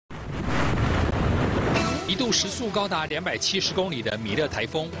一度时速高达270公里的米勒台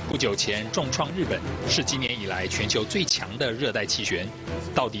风，不久前重创日本，是今年以来全球最强的热带气旋。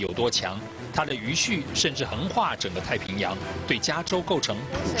到底有多强？它的余绪甚至横跨整个太平洋，对加州构成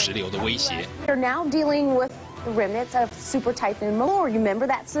土石流的威胁。They're now dealing with the remnants of Super Typhoon Malur. Remember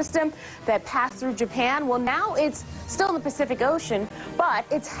that system that passed through Japan? Well, now it's still in the Pacific Ocean, but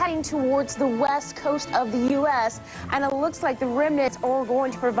it's heading towards the west coast of the U.S. And it looks like the remnants are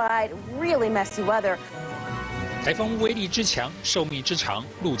going to provide really messy weather. 台风威力之强、寿命之长、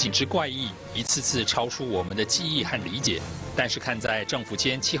路径之怪异，一次次超出我们的记忆和理解。但是看在政府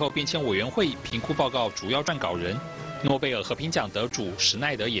间气候变迁委员会评估报告主要撰稿人、诺贝尔和平奖得主史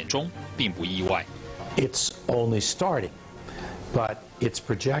奈德眼中，并不意外。It's only starting, but it's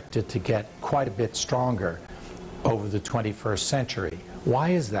projected to get quite a bit stronger over the 21st century.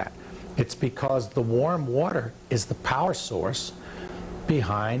 Why is that? It's because the warm water is the power source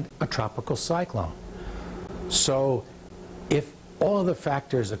behind a tropical cyclone. So if all of the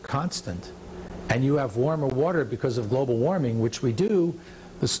factors are constant and you have warmer water because of global warming, which we do,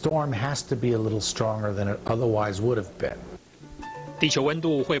 the storm has to be a little stronger than it otherwise would have been. 地球温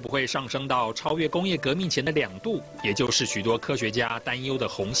度会不会上升到超越工业革命前的2度，也就是许多科学家担忧的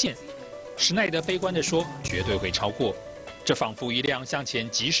红线？史奈德悲观地说，绝对会超过。这仿佛一辆向前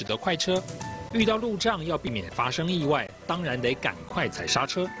疾驶的快车，遇到路障要避免发生意外，当然得赶快踩刹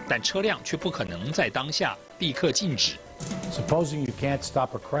车，但车辆却不可能在当下立刻静止。Supposing you can't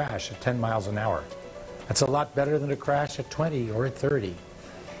stop a crash at 10 miles an hour, that's a lot better than a crash at 20 or at 30.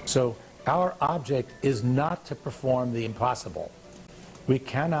 So our object is not to perform the impossible. We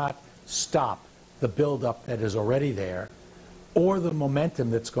cannot stop the buildup that is already there, or the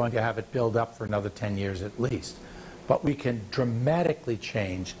momentum that's going to have it build up for another 10 years at least. But we can dramatically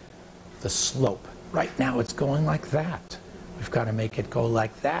change the slope. Right now it's going like that. We've got to make it go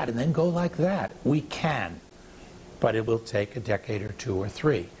like that and then go like that. We can, but it will take a decade or 2 or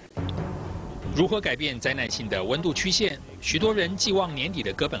 3. 如何改变灾难性的温度曲线？许多人寄望年底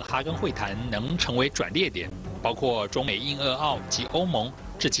的哥本哈根会谈能成为转捩点，包括中美印俄澳及欧盟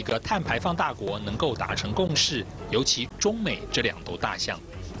这几个碳排放大国能够达成共识，尤其中美这2头大象。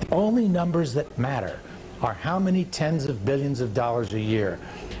Only numbers that matter are how many tens of billions of dollars a year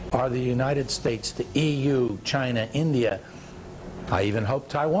are the United States, the EU, China, India, I even hope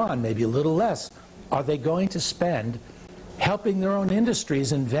Taiwan, maybe a little less, are they going to spend helping their own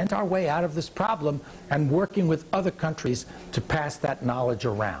industries invent our way out of this problem and working with other countries to pass that knowledge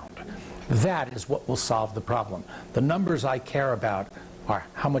around. That is what will solve the problem. The numbers I care about are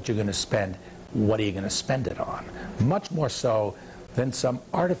how much you're going to spend, what are you going to spend it on, much more so than some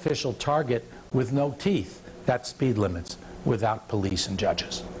artificial target with no teeth, that's speed limits, without police and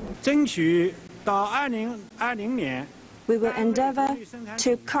judges. 争取到2020年 We will endeavour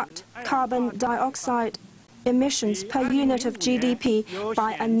to cut carbon dioxide emissions per unit of GDP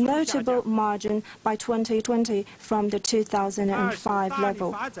by a notable margin by 2020 from the 2005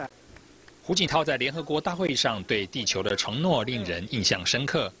 level. 胡锦涛在联合国大会上对地球的承诺令人印象深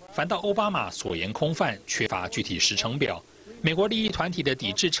刻，反倒奥巴马所言空泛，缺乏具体时程表。美国利益团体的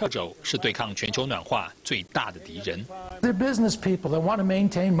抵制掣肘是对抗全球暖化最大的敌人。They're business people that want to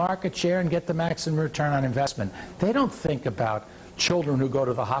maintain market share and get the maximum return on investment. They don't think about children who go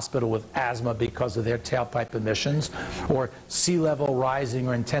to the hospital with asthma because of their tailpipe emissions, or sea level rising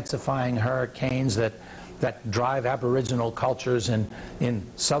or intensifying hurricanes that drive Aboriginal cultures in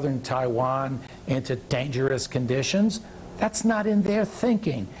southern Taiwan into dangerous conditions. That's not in their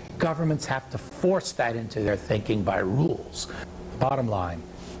thinking. Governments have to force that into their thinking by rules. Bottom line,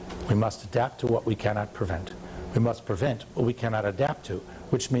 we must adapt to what we cannot prevent. We must prevent what we cannot adapt to,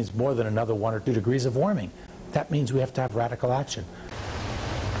 which means more than another 1 or 2 degrees of warming. That means we have to have radical action.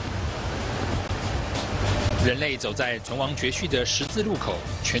 人类走在存亡绝续的十字路口，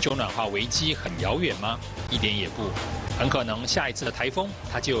全球暖化危机很遥远吗？一点也不，很可能下一次的台风，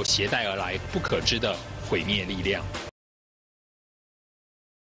它就携带而来不可知的毁灭力量。